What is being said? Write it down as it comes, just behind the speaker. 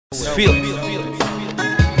Philthy.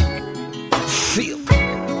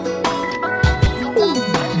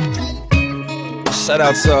 Shout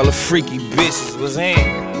out to all the freaky bitches, what's in?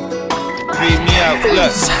 Feed me out,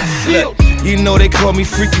 look. You know they call me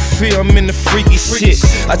Freaky Phil, I'm in the freaky shit.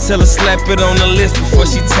 I tell her slap it on the list before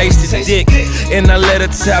she tasted dick, and I let her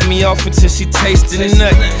top me off until she tasted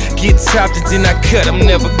nut. Get topped and then I cut, I'm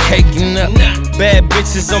never caking up. Bad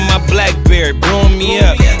bitches on my Blackberry, blowing me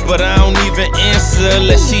up, but I don't even answer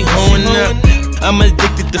unless she hoeing up. I'm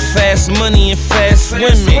addicted to fast money and fast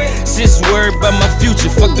women. Sis worried about my future,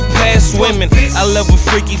 fuck the past women. I love a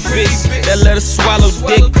freaky bitch that let her swallow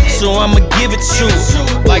dick, so I'ma give it to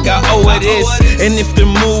her like I owe it is. And if the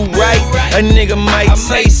mood right, a nigga might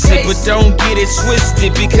taste it, but don't get it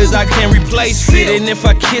twisted because I can't replace it. And if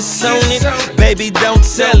I kiss on it, baby, don't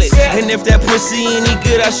tell it. And if that pussy any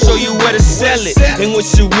good, I'll show you where to sell it. And what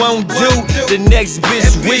you won't do, the next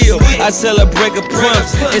bitch will. I tell her break her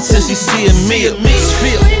pumps until she see a meal.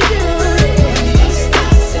 Philthy.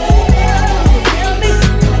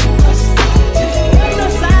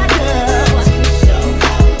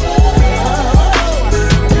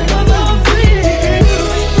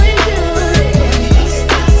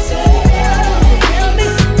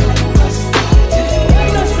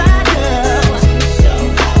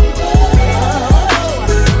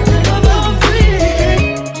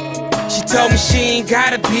 Told me she ain't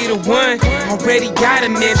gotta be the one. Already got a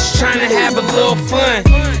man, just tryna have a little fun.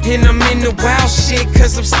 And I'm in the wild shit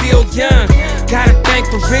cause I'm still young. Gotta thank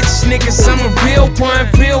the rich niggas, I'm a real one,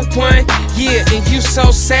 real one. Yeah, and you so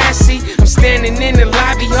sassy. I'm standing in the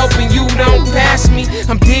lobby hoping you don't pass me.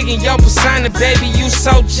 I'm digging your persona, baby, you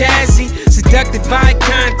so jazzy. Seductive eye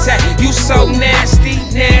contact, you so nasty,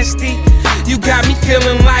 nasty. You got me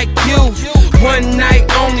feeling like you. One night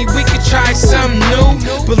only, we could try something new.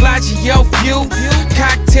 Bellagio view,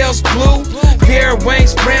 cocktails blue, Vera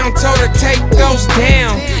Wang's brown, told her take those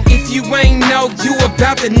down. If you ain't know, you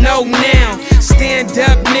about to know now. Stand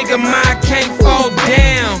up, nigga, mine can't fall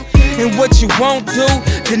down. And what you won't do,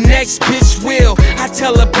 the next bitch will. I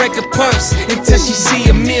tell her break her pumps until she see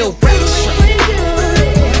a meal.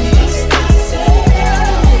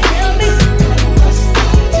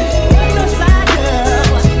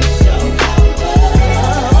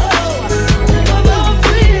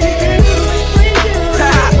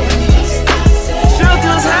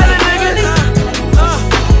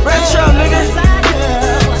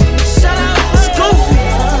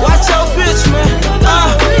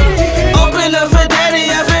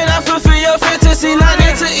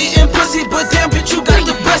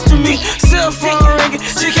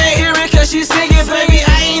 She singing, baby,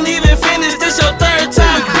 I ain't even finished. This your third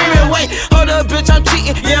time creeping. Wait, hold up, bitch, I'm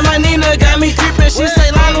cheating. Yeah, my Nina got me creeping. She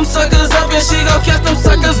say line them suckers up and she gon' catch them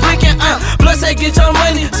suckers blinking. Plus, I get your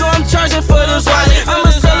money, so I'm charging for this wallet. I'm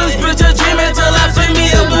a seller.